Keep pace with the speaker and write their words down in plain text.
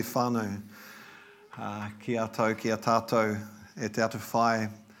whānau, kia tau, kia tātou, e te atu whai,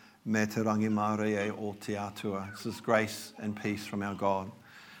 me te rangi Māori e o te atua. This is grace and peace from our God.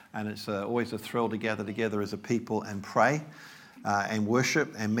 And it's always a thrill to gather together as a people and pray and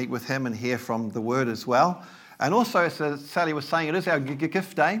worship and meet with Him and hear from the Word as well. And also, as Sally was saying, it is our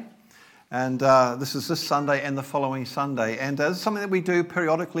gift day. And this is this Sunday and the following Sunday. And it's something that we do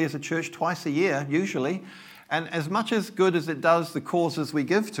periodically as a church twice a year, usually. And as much as good as it does the causes we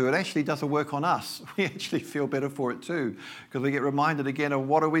give to, it actually does a work on us. We actually feel better for it too, because we get reminded again of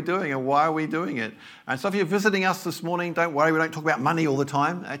what are we doing and why are we doing it. And so if you're visiting us this morning, don't worry, we don't talk about money all the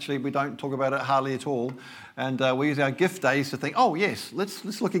time. Actually, we don't talk about it hardly at all. And we use our gift days to think, oh yes,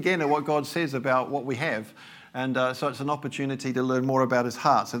 let's look again at what God says about what we have. And so it's an opportunity to learn more about His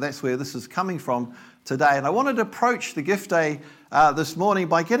heart. So that's where this is coming from today. And I wanted to approach the gift day this morning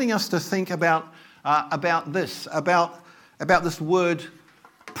by getting us to think about this word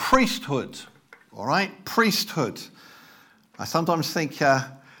priesthood. All right, priesthood. I sometimes think,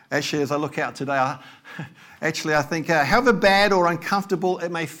 actually, as I look out today, I think however bad or uncomfortable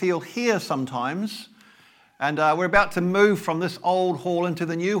it may feel here sometimes, and we're about to move from this old hall into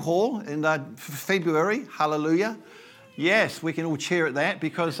the new hall in February. Hallelujah. Yes, we can all cheer at that,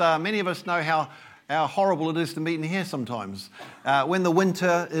 because many of us know how horrible it is to meet in here sometimes. When the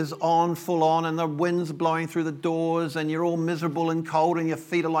winter is on, full on, and the wind's blowing through the doors, and you're all miserable and cold, and your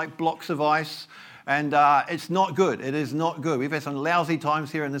feet are like blocks of ice, and it's not good. It is not good. We've had some lousy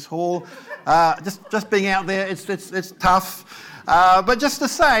times here in this hall. Just being out there, it's tough. But just to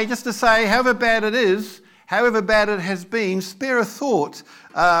say, however bad it is, however bad it has been, spare a thought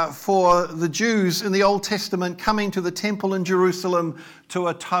for the Jews in the Old Testament coming to the temple in Jerusalem to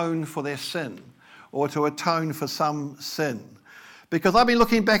atone for their sin, or to atone for some sin. Because I've been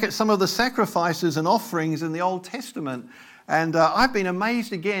looking back at some of the sacrifices and offerings in the Old Testament, and I've been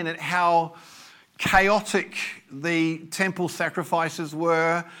amazed again at how chaotic the temple sacrifices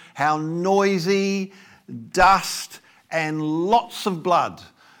were, how noisy, dust, and lots of blood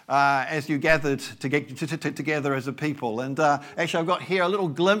as you gathered to get together as a people. And actually I've got here a little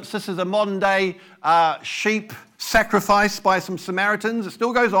glimpse. This is a modern day sheep sacrifice by some Samaritans. It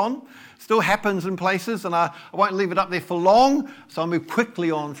still goes on. Still happens in places, and I won't leave it up there for long, so I'll move quickly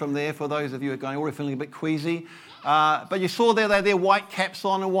on from there for those of you who are going already feeling a bit queasy. But you saw there, they had their white caps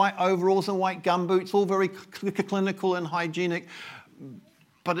on and white overalls and white gumboots, all very clinical and hygienic,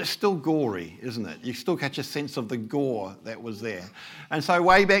 but it's still gory, isn't it? You still catch a sense of the gore that was there. And so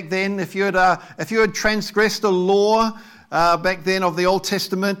way back then, if you had transgressed a law back then of the Old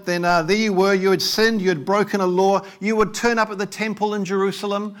Testament, then there you were, you had sinned, you had broken a law, you would turn up at the temple in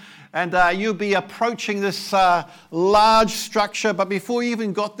Jerusalem, and you'd be approaching this large structure, but before you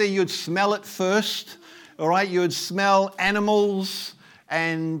even got there, you'd smell it first, all right? You would smell animals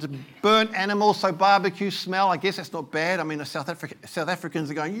and burnt animals, so barbecue smell. I guess that's not bad. I mean, the South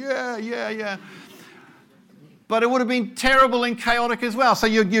Africans are going, yeah. But it would have been terrible and chaotic as well. So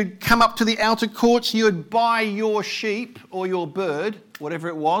you'd come up to the outer courts, you'd buy your sheep or your bird, whatever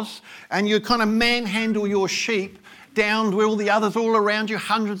it was, and you'd kind of manhandle your sheep down where all the others all around you,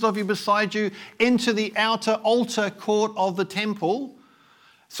 hundreds of you beside you, into the outer altar court of the temple.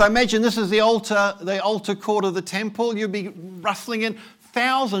 So imagine this is the altar court of the temple. You'd be rustling in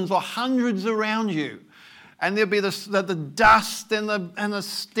thousands or hundreds around you. And there'd be the dust and the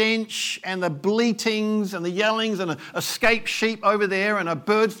stench and the bleatings and the yellings and an escaped sheep over there and a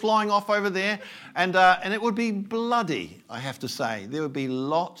bird flying off over there. And it would be bloody, I have to say. There would be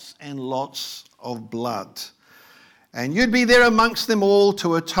lots and lots of blood. And you'd be there amongst them all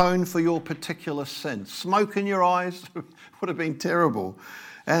to atone for your particular sin. Smoke in your eyes would have been terrible.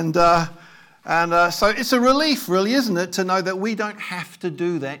 And so it's a relief, really, isn't it, to know that we don't have to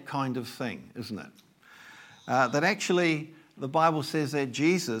do that kind of thing, isn't it? That actually the Bible says that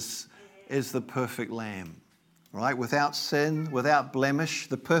Jesus is the perfect Lamb, right? Without sin, without blemish,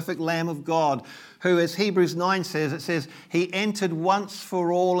 the perfect Lamb of God, who, as Hebrews 9 says, it says, He entered once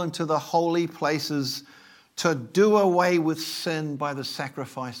for all into the holy places to do away with sin by the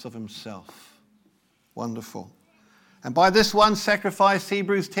sacrifice of Himself. Wonderful. And by this one sacrifice,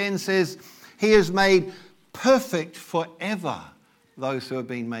 Hebrews 10 says, He has made perfect forever those who have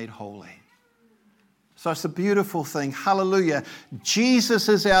been made holy. So it's a beautiful thing. Hallelujah. Jesus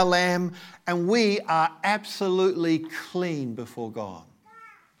is our Lamb, and we are absolutely clean before God.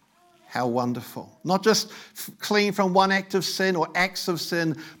 How wonderful. Not just clean from one act of sin or acts of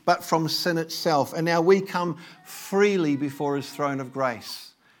sin, but from sin itself. And now we come freely before His throne of grace.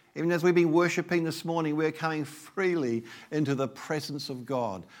 Even as we've been worshipping this morning, we're coming freely into the presence of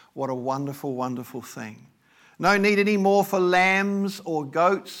God. What a wonderful, wonderful thing. No need anymore for lambs or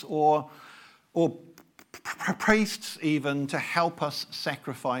goats or priests even to help us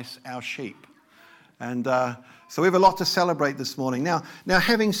sacrifice our sheep. And so we have a lot to celebrate this morning. Now,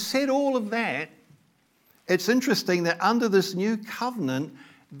 having said all of that, it's interesting that under this new covenant,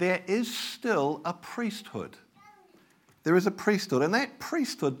 there is still a priesthood. There is a priesthood, and that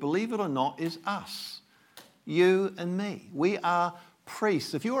priesthood, believe it or not, is us, you and me. We are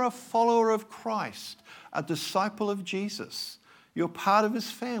priests. If you are a follower of Christ, a disciple of Jesus, you're part of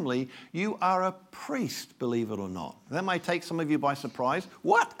his family, you are a priest, believe it or not. That may take some of you by surprise.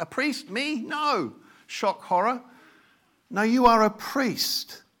 What? A priest? Me? No. Shock, horror. No, you are a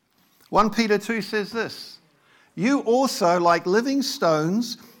priest. 1 Peter 2 says this, you also, like living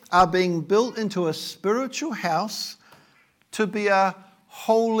stones, are being built into a spiritual house to be a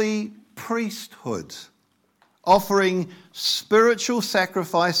holy priesthood, offering spiritual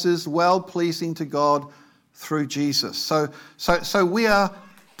sacrifices well-pleasing to God through Jesus. So we are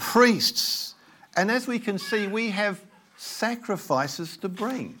priests. And as we can see, we have sacrifices to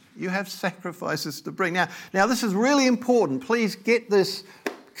bring. You have sacrifices to bring. Now this is really important. Please get this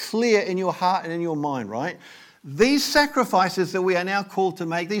clear in your heart and in your mind, right? These sacrifices that we are now called to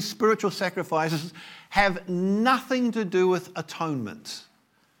make, these spiritual sacrifices, have nothing to do with atonement.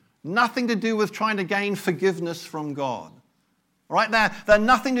 Nothing to do with trying to gain forgiveness from God. Right? They're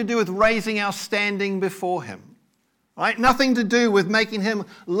nothing to do with raising our standing before him. Right? Nothing to do with making him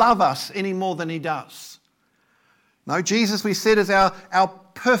love us any more than he does. No, Jesus, we said, is our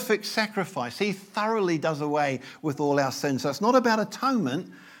perfect sacrifice. He thoroughly does away with all our sins. So it's not about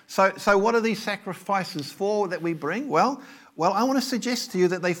atonement. So what are these sacrifices for that we bring? Well, I want to suggest to you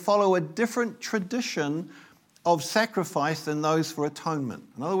that they follow a different tradition of sacrifice than those for atonement.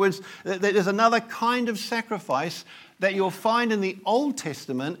 In other words, there's another kind of sacrifice that you'll find in the Old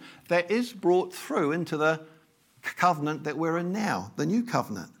Testament that is brought through into the covenant that we're in now, the new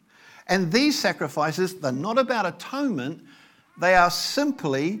covenant. And these sacrifices, they're not about atonement, they are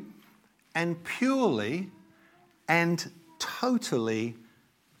simply and purely and totally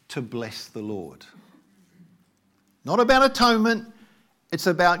to bless the Lord. Not about atonement, it's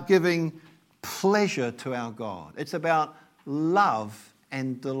about giving pleasure to our God. It's about love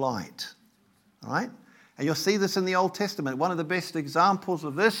and delight. All right? And you'll see this in the Old Testament. One of the best examples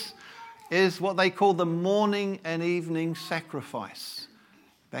of this is what they call the morning and evening sacrifice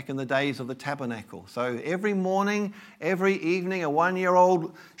back in the days of the tabernacle. So every morning, every evening, a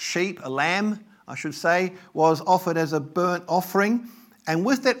 1-year-old sheep, a lamb, I should say, was offered as a burnt offering. And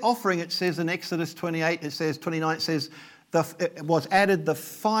with that offering, it says in Exodus 29, it says, it was added the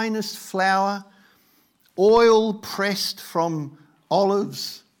finest flour, oil pressed from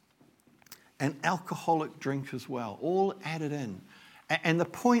olives, and alcoholic drink as well, all added in. And the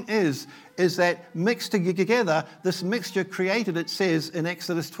point is that mixed together, this mixture created, it says in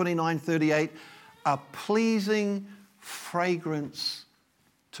Exodus 29:38, a pleasing fragrance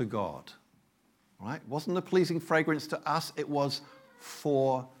to God. Right? It wasn't a pleasing fragrance to us, it was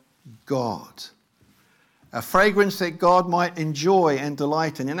for God. A fragrance that God might enjoy and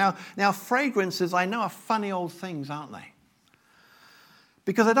delight in. And now fragrances, I know, are funny old things, aren't they?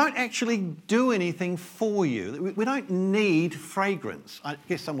 Because they don't actually do anything for you. We don't need fragrance. I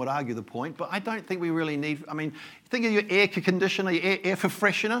guess some would argue the point, but I don't think we really need, think of your air conditioner, your air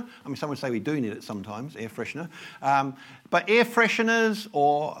freshener. Some would say we do need it sometimes, air freshener. But air fresheners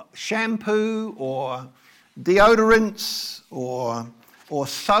or shampoo or deodorants or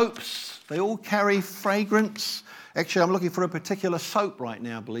soaps, they all carry fragrance. Actually, I'm looking for a particular soap right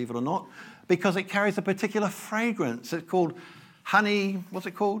now, believe it or not, because it carries a particular fragrance. It's called honey, what's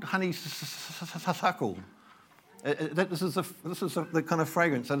it called? Honeysuckle. This is the kind of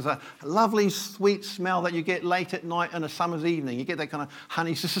fragrance. There's a lovely sweet smell that you get late at night on a summer's evening. You get that kind of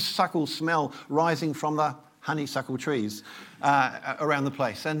honeysuckle smell rising from the honeysuckle trees around the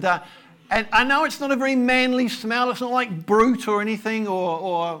place. And I know it's not a very manly smell. It's not like Brute or anything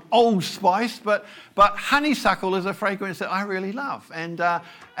or Old Spice, but honeysuckle is a fragrance that I really love. And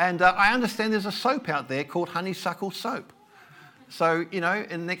I understand there's a soap out there called honeysuckle soap. So, in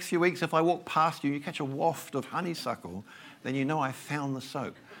the next few weeks, if I walk past you, you catch a waft of honeysuckle, then you know I found the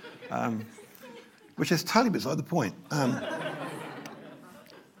soap, which is totally beside the point.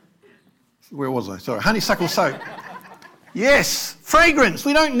 Where was I? Sorry, honeysuckle soap. Yes, fragrance.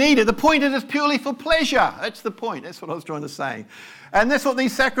 We don't need it. The point is it's purely for pleasure. That's the point. That's what I was trying to say. And that's what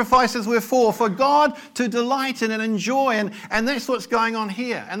these sacrifices were for God to delight in and enjoy. And that's what's going on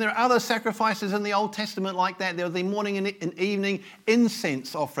here. And there are other sacrifices in the Old Testament like that. There was the morning and evening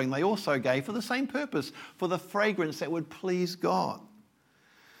incense offering they also gave for the same purpose, for the fragrance that would please God.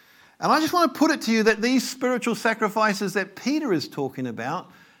 And I just want to put it to you that these spiritual sacrifices that Peter is talking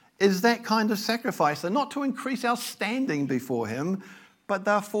about is that kind of sacrifice. They're not to increase our standing before him, but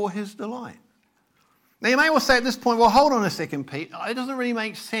they're for his delight. Now you may well say at this point, well, hold on a second, Pete. It doesn't really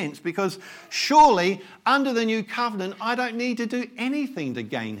make sense because surely under the new covenant, I don't need to do anything to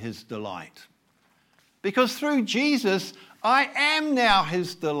gain his delight. Because through Jesus, I am now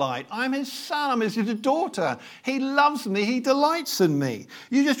his delight. I'm his son. I'm his daughter. He loves me. He delights in me.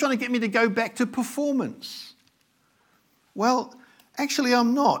 You're just trying to get me to go back to performance. Well, actually,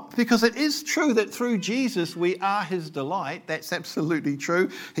 I'm not, because it is true that through Jesus we are his delight. That's absolutely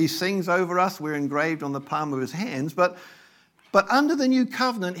true. He sings over us. We're engraved on the palm of his hands. But under the new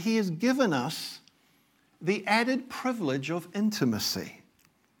covenant, he has given us the added privilege of intimacy,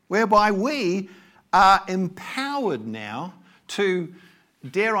 whereby we are empowered now to,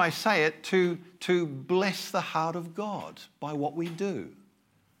 dare I say it, to bless the heart of God by what we do.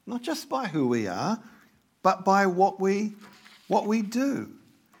 Not just by who we are, but by what we do.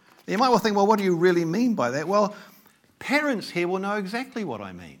 You might well think, well, what do you really mean by that? Well, parents here will know exactly what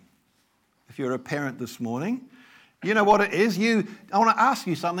I mean. If you're a parent this morning, you know what it is. I want to ask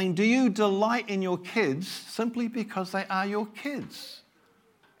you something. Do you delight in your kids simply because they are your kids?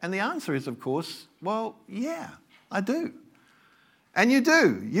 And the answer is, of course, well, yeah, I do. And you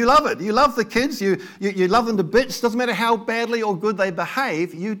do. You love it. You love the kids. You love them to bits. Doesn't matter how badly or good they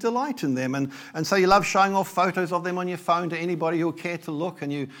behave, you delight in them. And so you love showing off photos of them on your phone to anybody who'll care to look.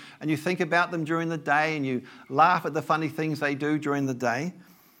 And you think about them during the day and you laugh at the funny things they do during the day.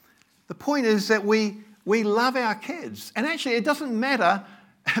 The point is that we love our kids. And actually, it doesn't matter.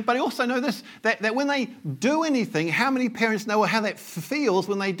 But I also know this, that when they do anything, how many parents know how that feels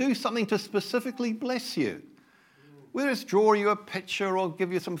when they do something to specifically bless you? Whether it's draw you a picture or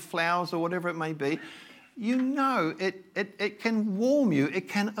give you some flowers or whatever it may be, you know it can warm you, it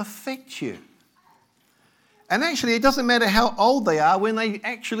can affect you. And actually, it doesn't matter how old they are when they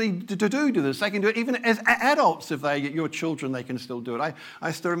actually do this. They can do it even as adults. If they're your children, they can still do it.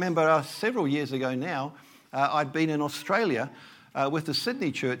 I still remember several years ago now, I'd been in Australia with the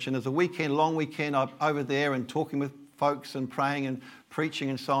Sydney church, and there's a long weekend over there and talking with folks and praying and preaching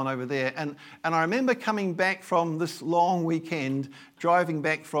and so on over there. And I remember coming back from this long weekend, driving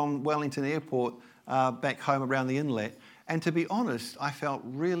back from Wellington Airport back home around the inlet. And to be honest, I felt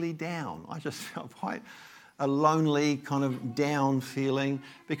really down. I just felt quite a lonely kind of down feeling,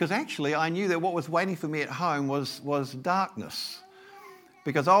 because actually I knew that what was waiting for me at home was darkness.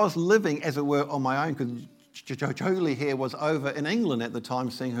 Because I was living, as it were, on my own, because Jolie here was over in England at the time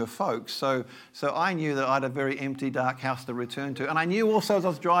seeing her folks. So I knew that I had a very empty, dark house to return to. And I knew also as I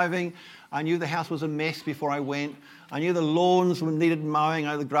was driving, I knew the house was a mess before I went. I knew the lawns needed mowing,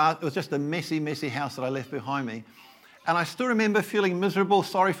 the grass. It was just a messy, messy house that I left behind me. And I still remember feeling miserable,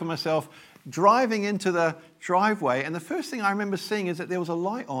 sorry for myself, driving into the driveway. And the first thing I remember seeing is that there was a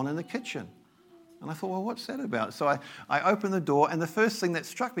light on in the kitchen. And I thought, well, what's that about? So I opened the door, and the first thing that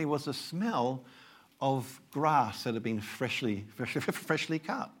struck me was the smell of grass that had been freshly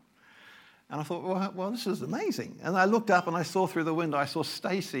cut. And I thought, well, this is amazing. And I looked up and I saw through the window, I saw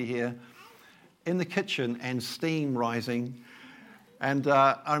Stacey here in the kitchen and steam rising. And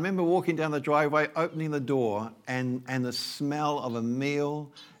I remember walking down the driveway, opening the door, and the smell of a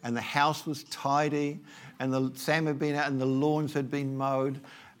meal, and the house was tidy, and Sam had been out and the lawns had been mowed.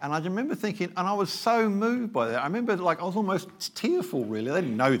 And I remember thinking, and I was so moved by that. I remember I was almost tearful, really. They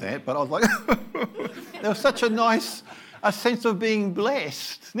didn't know that, but I was like, there was such a sense of being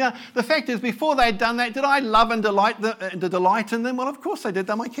blessed. Now, the fact is, before they'd done that, did I love and delight in them? Well, of course I did.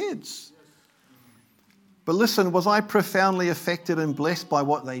 They're my kids. But listen, was I profoundly affected and blessed by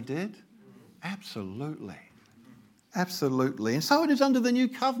what they did? Absolutely. Absolutely. And so it is under the new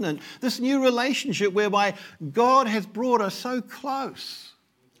covenant, this new relationship whereby God has brought us so close.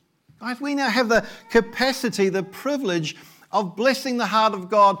 Guys, we now have the capacity, the privilege of blessing the heart of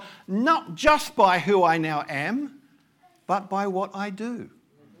God, not just by who I now am, but by what I do.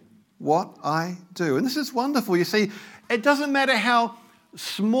 What I do. And this is wonderful. You see, it doesn't matter how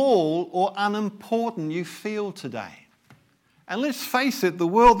small or unimportant you feel today. And let's face it, the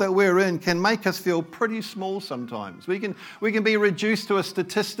world that we're in can make us feel pretty small sometimes. We can be reduced to a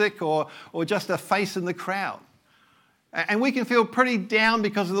statistic or just a face in the crowd. And we can feel pretty down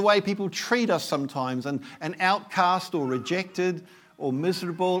because of the way people treat us sometimes, and outcast or rejected or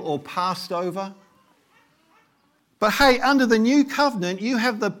miserable or passed over. But hey, under the new covenant, you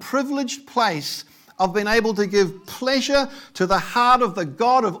have the privileged place of being able to give pleasure to the heart of the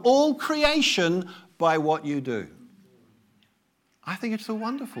God of all creation by what you do. I think it's a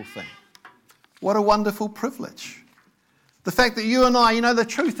wonderful thing. What a wonderful privilege. The fact that you and I, the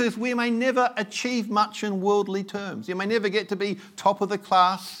truth is we may never achieve much in worldly terms. You may never get to be top of the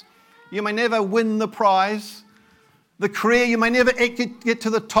class. You may never win the prize. The career, you may never get to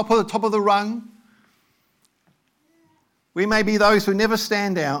the top of the rung. We may be those who never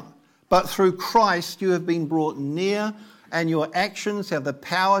stand out, but through Christ you have been brought near, and your actions have the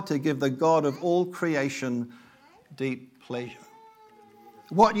power to give the God of all creation deep pleasure.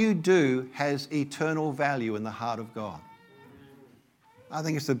 What you do has eternal value in the heart of God. I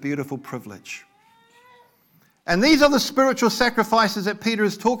think it's a beautiful privilege. And these are the spiritual sacrifices that Peter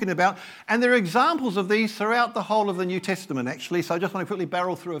is talking about, and there are examples of these throughout the whole of the New Testament, actually, so I just want to quickly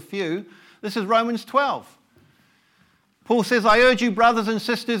barrel through a few. This is Romans 12. Paul says, I urge you, brothers and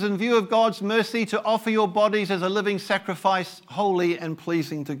sisters, in view of God's mercy, to offer your bodies as a living sacrifice, holy and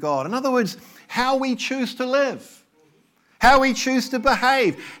pleasing to God. In other words, how we choose to live, how we choose to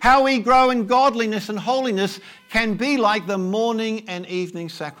behave, how we grow in godliness and holiness can be like the morning and evening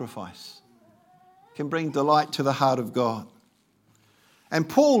sacrifice. It can bring delight to the heart of God. And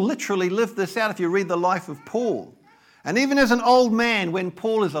Paul literally lived this out if you read the life of Paul. And even as an old man, when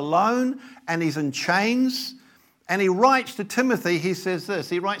Paul is alone and he's in chains, and he writes to Timothy, he says this.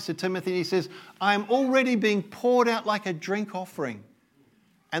 He writes to Timothy and he says, I am already being poured out like a drink offering,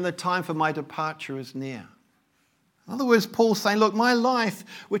 and the time for my departure is near. In other words, Paul's saying, look, my life,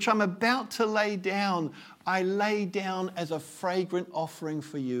 which I'm about to lay down, I lay down as a fragrant offering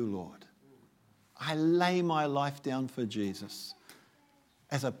for you, Lord. I lay my life down for Jesus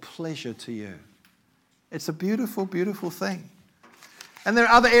as a pleasure to you. It's a beautiful, beautiful thing. And there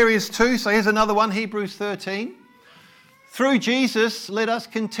are other areas too. So here's another one, Hebrews 13. Through Jesus, let us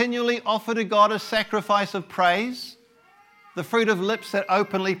continually offer to God a sacrifice of praise, the fruit of lips that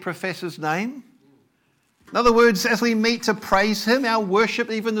openly profess His name. In other words, as we meet to praise Him, our worship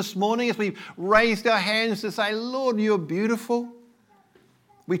even this morning, as we raised our hands to say, Lord, you're beautiful.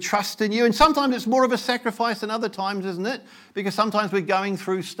 We trust in you. And sometimes it's more of a sacrifice than other times, isn't it? Because sometimes we're going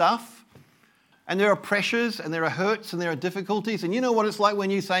through stuff. And there are pressures, and there are hurts, and there are difficulties. And you know what it's like when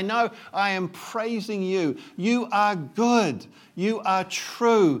you say, no, I am praising you. You are good. You are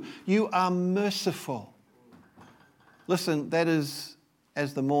true. You are merciful. Listen, that is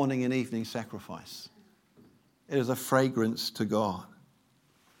as the morning and evening sacrifice. It is a fragrance to God.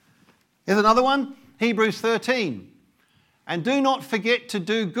 Here's another one, Hebrews 13. And do not forget to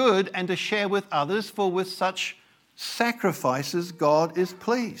do good and to share with others, for with such sacrifices God is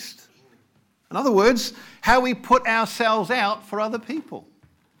pleased. In other words, how we put ourselves out for other people,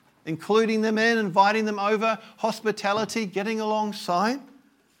 including them in, inviting them over, hospitality, getting alongside,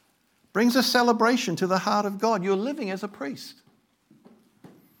 brings a celebration to the heart of God. You're living as a priest.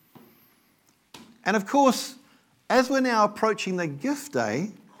 And of course, as we're now approaching the gift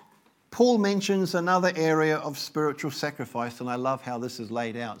day, Paul mentions another area of spiritual sacrifice, and I love how this is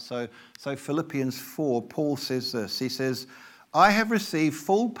laid out. So Philippians 4, Paul says this. He says, I have received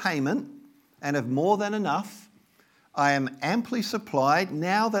full payment and have more than enough. I am amply supplied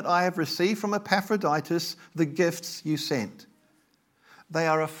now that I have received from Epaphroditus the gifts you sent. They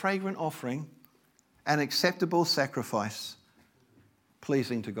are a fragrant offering, an acceptable sacrifice,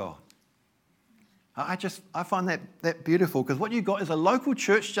 pleasing to God. I find that beautiful, because what you've got is a local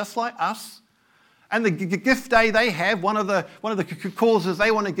church just like us, and the gift day they have, one of the causes they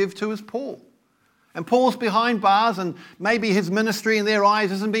want to give to is Paul. And Paul's behind bars, and maybe his ministry in their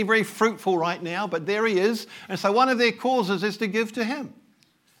eyes isn't being very fruitful right now, but there he is. And so one of their causes is to give to him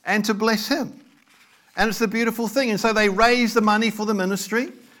and to bless him. And it's a beautiful thing. And so they raise the money for the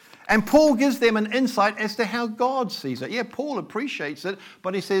ministry. And Paul gives them an insight as to how God sees it. Yeah, Paul appreciates it,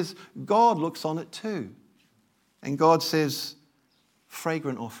 but he says God looks on it too. And God says,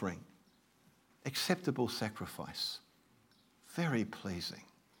 fragrant offering, acceptable sacrifice, very pleasing.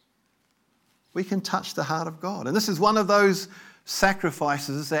 We can touch the heart of God. And this is one of those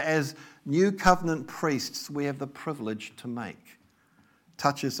sacrifices that as new covenant priests we have the privilege to make.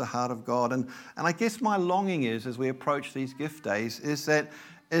 Touches the heart of God. And I guess my longing is, as we approach these gift days, is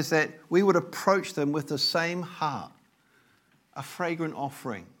that we would approach them with the same heart, a fragrant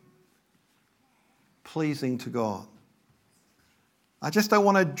offering, pleasing to God. I just don't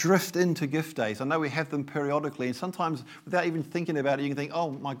want to drift into gift days. I know we have them periodically, and sometimes without even thinking about it, you can think,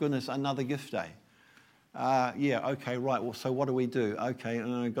 oh my goodness, another gift day. Okay, right, well, so what do we do? Okay,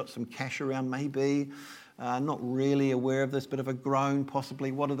 I've got some cash around maybe, not really aware of this, bit of a groan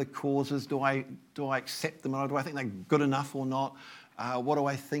possibly. What are the causes? Do I accept them, or do I think they're good enough or not? What do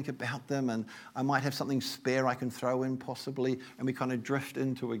I think about them? And I might have something spare I can throw in possibly, and we kind of drift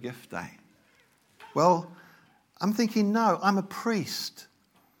into a gift day. Well, I'm thinking, no, I'm a priest.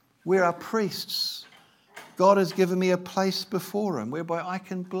 We are priests. God has given me a place before him whereby I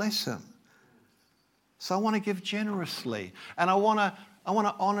can bless him. So I want to give generously, and I want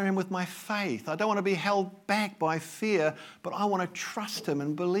to honor him with my faith. I don't want to be held back by fear, but I want to trust him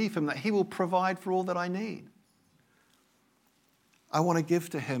and believe him that he will provide for all that I need. I want to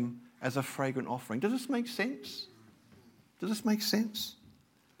give to him as a fragrant offering. Does this make sense? Does this make sense?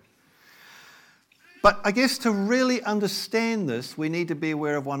 But I guess to really understand this, we need to be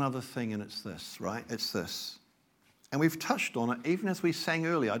aware of one other thing, and it's this, right? It's this. And we've touched on it even as we sang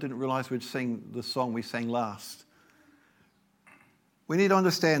earlier. I didn't realize we'd sing the song we sang last. We need to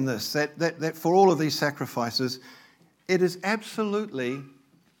understand this, that for all of these sacrifices, it is absolutely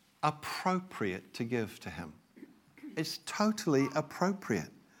appropriate to give to him. It's totally appropriate.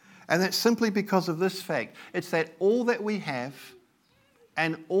 And that's simply because of this fact. It's that all that we have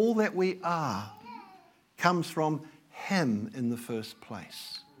and all that we are comes from him in the first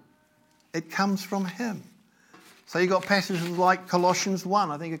place. It comes from him. So you've got passages like Colossians 1.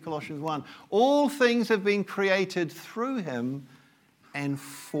 I think of Colossians 1. All things have been created through him and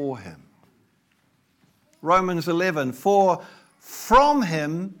for him. Romans 11. For from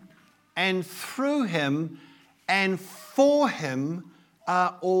him and through him and for him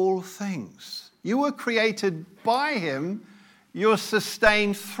are all things. You were created by him, you're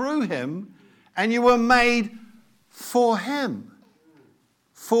sustained through him, and you were made for him.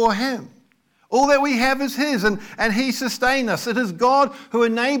 For him. All that we have is his, and he sustained us. It is God who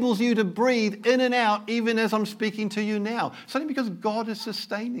enables you to breathe in and out, even as I'm speaking to you now. It's only because God is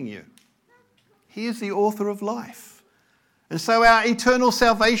sustaining you. He is the author of life. And so our eternal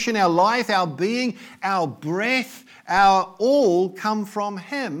salvation, our life, our being, our breath, our all come from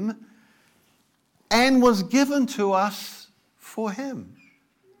him and was given to us for him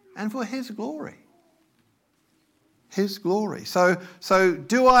and for his glory. His glory. So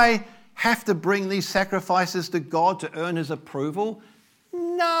do I have to bring these sacrifices to God to earn his approval?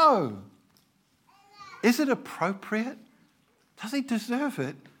 No. Is it appropriate? Does he deserve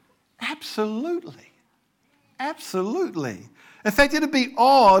it? Absolutely. Absolutely. In fact, it'd be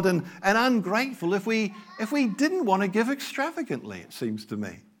odd and ungrateful if we didn't want to give extravagantly, it seems to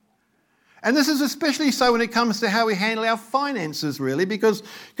me. And this is especially so when it comes to how we handle our finances, really, because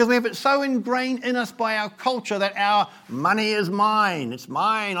we have it so ingrained in us by our culture that our money is mine. It's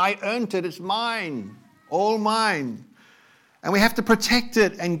mine. I earned it. It's mine. All mine. And we have to protect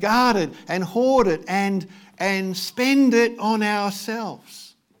it and guard it and hoard it and spend it on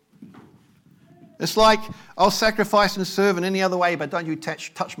ourselves. It's like, I'll sacrifice and serve in any other way, but don't you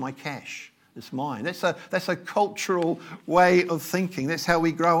touch my cash. It's mine. That's a cultural way of thinking. That's how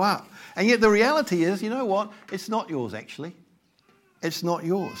we grow up. And yet the reality is, you know what? It's not yours, actually. It's not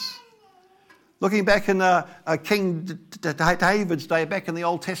yours. Looking back in King David's day, back in the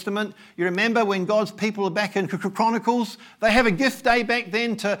Old Testament, you remember when God's people are back in Chronicles, they have a gift day back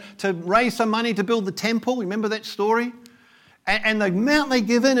then to raise some money to build the temple. Remember that story? And the amount they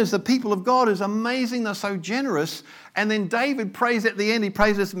give in as the people of God is amazing. They're so generous. And then David prays at the end. He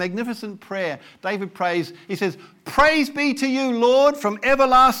prays this magnificent prayer. David prays, he says, "Praise be to you, Lord, from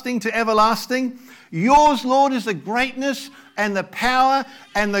everlasting to everlasting. Yours, Lord, is the greatness and the power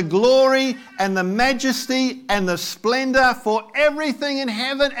and the glory and the majesty and the splendor, for everything in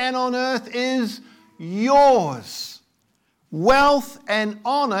heaven and on earth is yours. Wealth and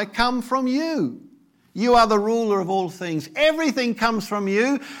honor come from you. You are the ruler of all things. Everything comes from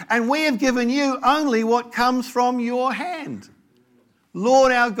you, and we have given you only what comes from your hand.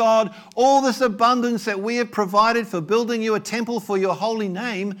 Lord our God, all this abundance that we have provided for building you a temple for your holy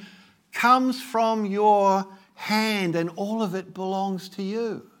name comes from your hand, and all of it belongs to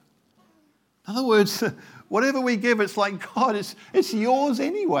you." In other words, whatever we give, it's like, God, it's yours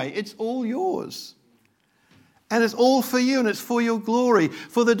anyway. It's all yours. And it's all for you, and it's for your glory,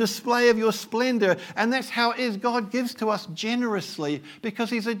 for the display of your splendor. And that's how it is. God gives to us generously because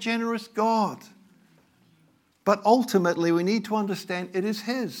he's a generous God. But ultimately, we need to understand it is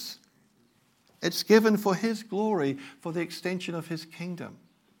his. It's given for his glory, for the extension of his kingdom.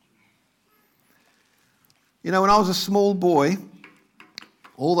 You know, when I was a small boy,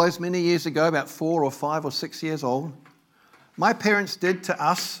 all those many years ago, about 4 or 5 or 6 years old, my parents did to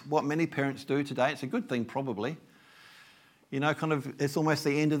us what many parents do today. It's a good thing, probably. You know, it's almost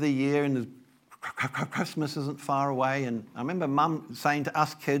the end of the year and Christmas isn't far away. And I remember Mum saying to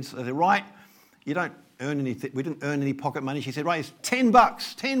us kids, I said, "Right, you don't earn anything. We didn't earn any pocket money." She said, "Right, it's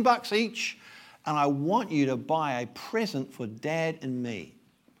 $10 each, and I want you to buy a present for Dad and me."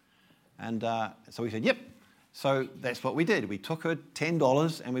 And so we said, "Yep." So that's what we did. We took her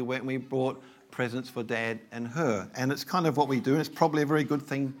 $10 and we bought presents for Dad and her. And it's kind of what we do, and it's probably a very good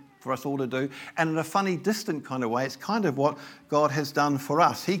thing for us all to do. And in a funny, distant kind of way, it's kind of what God has done for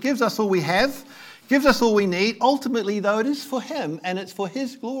us. He gives us all we have, gives us all we need. Ultimately, though, it is for him, and it's for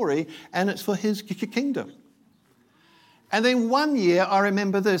his glory, and it's for his kingdom. And then one year, I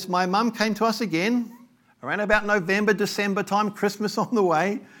remember this. My mum came to us again, around about November, December time, Christmas on the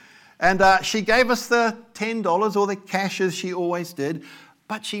way. And she gave us the $10 or the cash as she always did.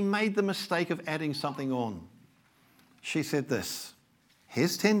 But she made the mistake of adding something on. She said this,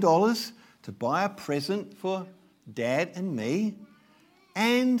 here's $10 to buy a present for Dad and me.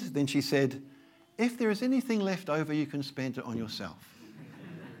 And then she said, if there is anything left over, you can spend it on yourself.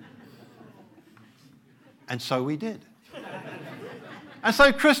 And so we did. And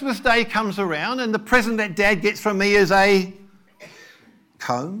so Christmas Day comes around, and the present that Dad gets from me is a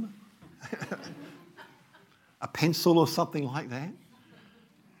comb, a pencil or something like that.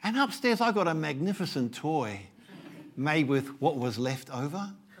 And upstairs I got a magnificent toy made with what was left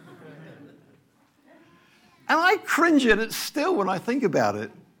over. And I cringe at it still when I think about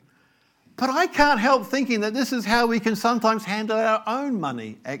it. But I can't help thinking that this is how we can sometimes handle our own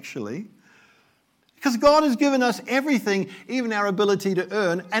money, actually. Because God has given us everything, even our ability to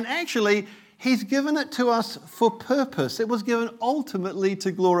earn, and actually, he's given it to us for purpose. It was given ultimately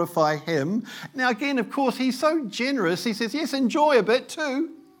to glorify him. Now again, of course, he's so generous, he says, yes, enjoy a bit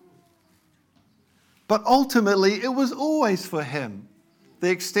too. But ultimately, it was always for him. The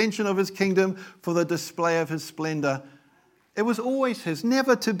extension of his kingdom, for the display of his splendor. It was always his,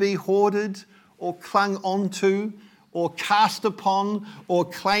 never to be hoarded or clung onto, or cast upon, or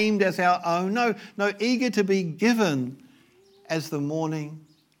claimed as our own. No, eager to be given as the morning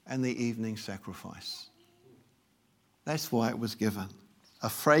and the evening sacrifice. That's why it was given. A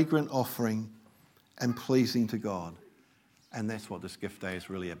fragrant offering and pleasing to God. And that's what this gift day is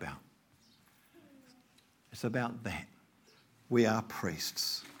really about. It's about that. We are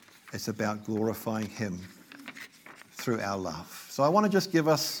priests. It's about glorifying him through our love. So I want to just give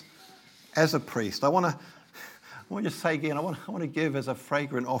us, as a priest, I want to just say again, I want to give as a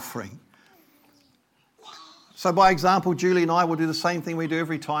fragrant offering. So by example, Julie and I will do the same thing we do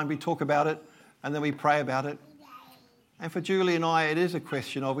every time. We talk about it and then we pray about it. And for Julie and I, it is a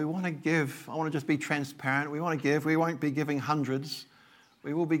question of we want to give. I want to just be transparent. We want to give. We won't be giving hundreds.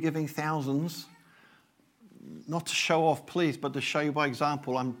 We will be giving thousands. Not to show off, please, but to show you by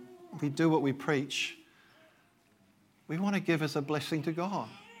example. We do what we preach. We want to give as a blessing to God.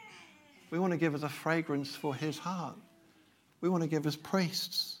 We want to give as a fragrance for his heart. We want to give as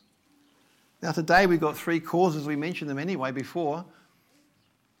priests. Now today we've got 3 causes. We mentioned them anyway before.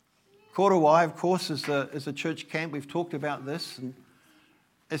 Korowai, of course, is a church camp. We've talked about this. And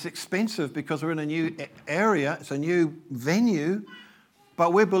it's expensive because we're in a new area. It's a new venue.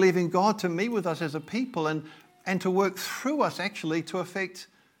 But we're believing God to meet with us as a people and to work through us actually to affect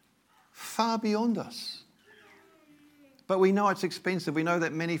far beyond us. But we know it's expensive. We know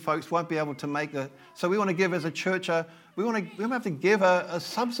that many folks won't be able to make the... So we want to give as a church, we have to give a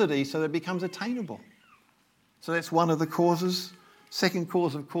subsidy so that it becomes attainable. So that's one of the causes. Second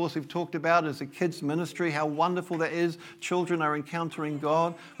cause, of course, we've talked about is the kids' ministry, how wonderful that is. Children are encountering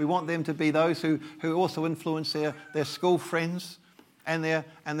God. We want them to be those who also influence their school friends and their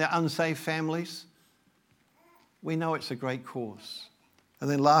unsaved families. We know it's a great cause. And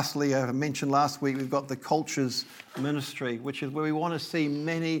then lastly, I mentioned last week, we've got the cultures ministry, which is where we want to see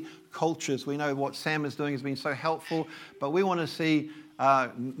many cultures. We know what Sam is doing has been so helpful, but we want to see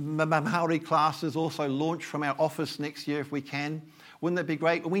Maori classes also launched from our office next year if we can. Wouldn't that be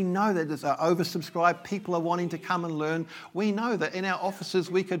great? We know that it's oversubscribed. People are wanting to come and learn. We know that in our offices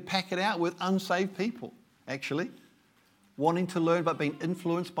we could pack it out with unsaved people, actually, wanting to learn but being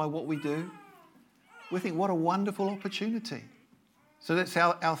influenced by what we do. We think, what a wonderful opportunity. So that's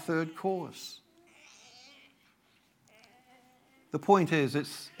our third cause. The point is,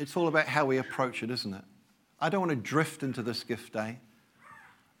 it's all about how we approach it, isn't it? I don't want to drift into this gift day.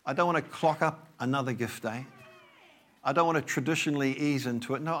 I don't want to clock up another gift day. I don't want to traditionally ease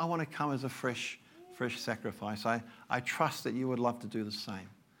into it. No, I want to come as a fresh sacrifice. I trust that you would love to do the same.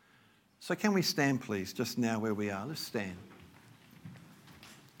 So can we stand, please, just now where we are? Let's stand.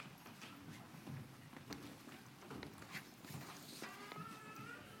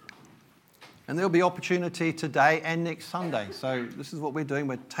 And there'll be opportunity today and next Sunday. So this is what we're doing.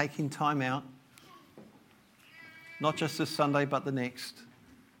 We're taking time out. Not just this Sunday, but the next.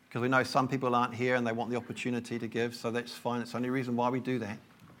 Because we know some people aren't here and they want the opportunity to give. So that's fine. It's the only reason why we do that.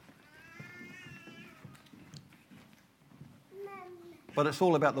 But it's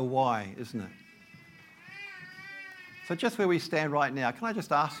all about the why, isn't it? So just where we stand right now, can I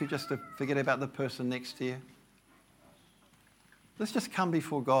just ask you just to forget about the person next to you? Let's just come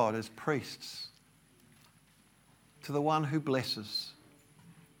before God as priests to the one who blesses,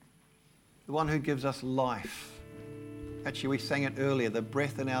 the one who gives us life. Actually, we sang it earlier, the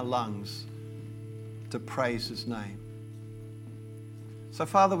breath in our lungs to praise his name. So,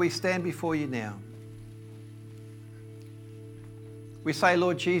 Father, we stand before you now. We say,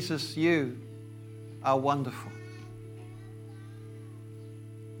 Lord Jesus, you are wonderful.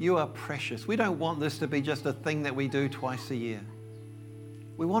 You are precious. We don't want this to be just a thing that we do twice a year.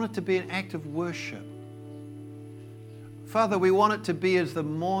 We want it to be an act of worship. Father, we want it to be as the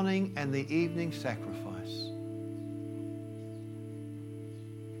morning and the evening sacrifice.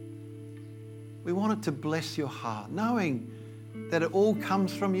 We want it to bless your heart, knowing that it all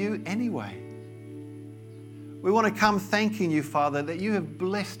comes from you anyway. We want to come thanking you, Father, that you have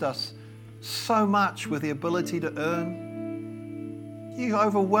blessed us so much with the ability to earn. You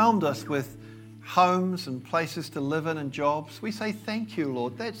overwhelmed us with homes and places to live in and jobs. We say thank you,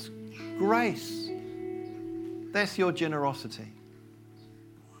 Lord. That's grace. That's your generosity.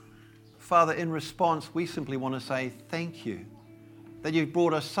 Father, in response, we simply want to say thank you that you've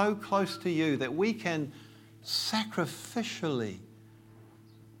brought us so close to you that we can sacrificially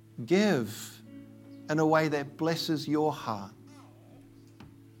give in a way that blesses your heart.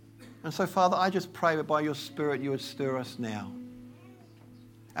 And so, Father, I just pray that by your Spirit you would stir us now.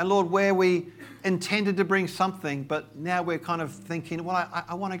 And Lord, where we intended to bring something, but now we're kind of thinking, well,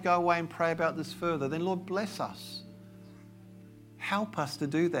 I want to go away and pray about this further, then Lord, bless us. Help us to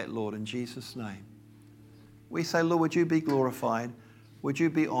do that, Lord, in Jesus' name. We say, Lord, would you be glorified? Would you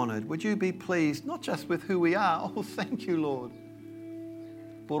be honored? Would you be pleased, not just with who we are, oh, thank you, Lord,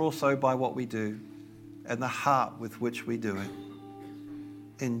 but also by what we do and the heart with which we do it.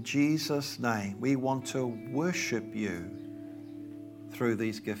 In Jesus' name, we want to worship you through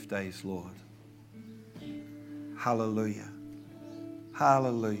these gift days, Lord. Hallelujah.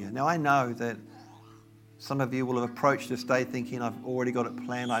 Hallelujah. Now, I know that some of you will have approached this day thinking, I've already got it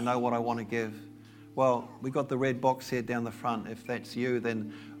planned. I know what I want to give. Well, we've got the red box here down the front. If that's you,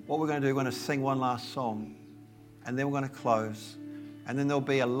 then what we're going to do, we're going to sing one last song, and then we're going to close. And then there'll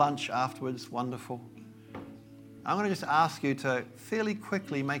be a lunch afterwards. Wonderful. I'm going to just ask you to fairly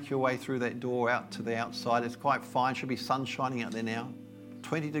quickly make your way through that door out to the outside. It's quite fine. Should be sun shining out there now.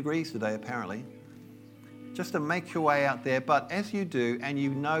 20 degrees today, apparently. Just to make your way out there. But as you do, and you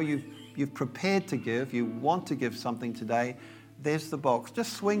know you've prepared to give, you want to give something today, there's the box.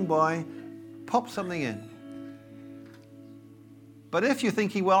 Just swing by, pop something in. But if you're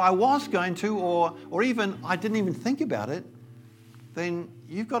thinking, well, I was going to, or even I didn't even think about it, then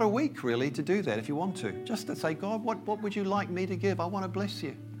you've got a week really to do that if you want to. Just to say, God, what would you like me to give? I want to bless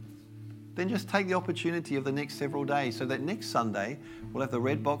you. Then just take the opportunity of the next several days so that next Sunday we'll have the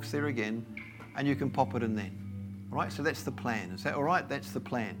red box there again and you can pop it in then. All right, so that's the plan. Is that all right? That's the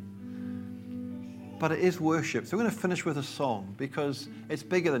plan. But it is worship. So we're going to finish with a song because it's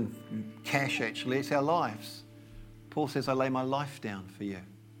bigger than cash actually. It's our lives. Paul says, I lay my life down for you.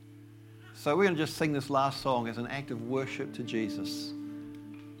 So we're going to just sing this last song as an act of worship to Jesus.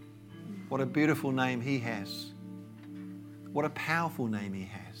 What a beautiful name he has. What a powerful name he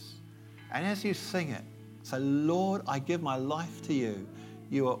has. And as you sing it, say, Lord, I give my life to you.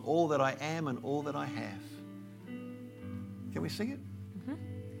 You are all that I am and all that I have. Can we sing it?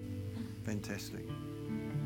 Mm-hmm. Fantastic.